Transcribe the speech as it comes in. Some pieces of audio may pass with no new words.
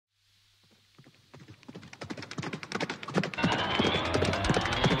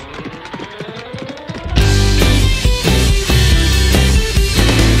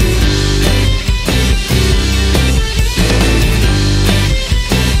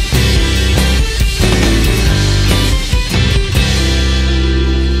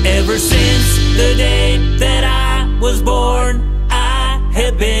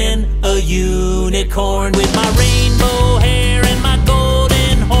unicorn with my rainbow hair and my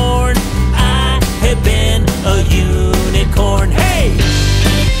golden horn. I have been a unicorn. Hey!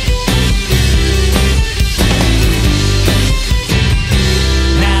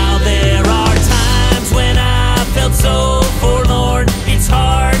 Now there are times when I felt so forlorn. It's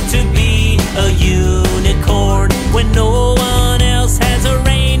hard to be a unicorn when no one else has a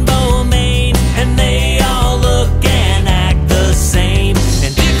rainbow mane and they all look and act the same.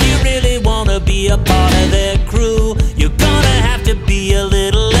 And if you really wanna be a part of their crew, you're gonna have to be a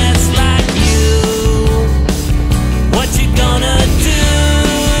little less like you. What you gonna do?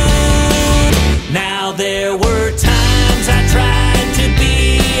 Now there were times I tried to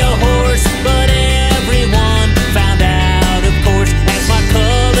be a horse, but everyone found out, of course, as my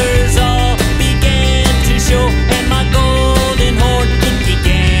colors all began to show and my golden horn it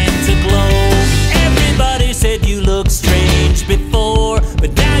began to glow. Everybody said you looked strange before,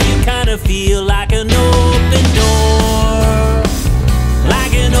 but now you kind of feel like an open door.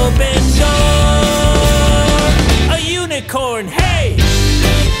 Like an open door. A unicorn, hey!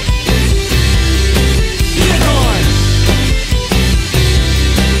 Unicorn!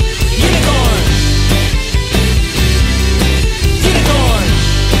 Unicorn! Unicorn!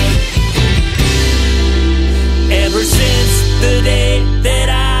 Ever since the day that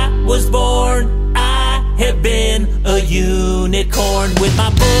I was born, I have been a unicorn with my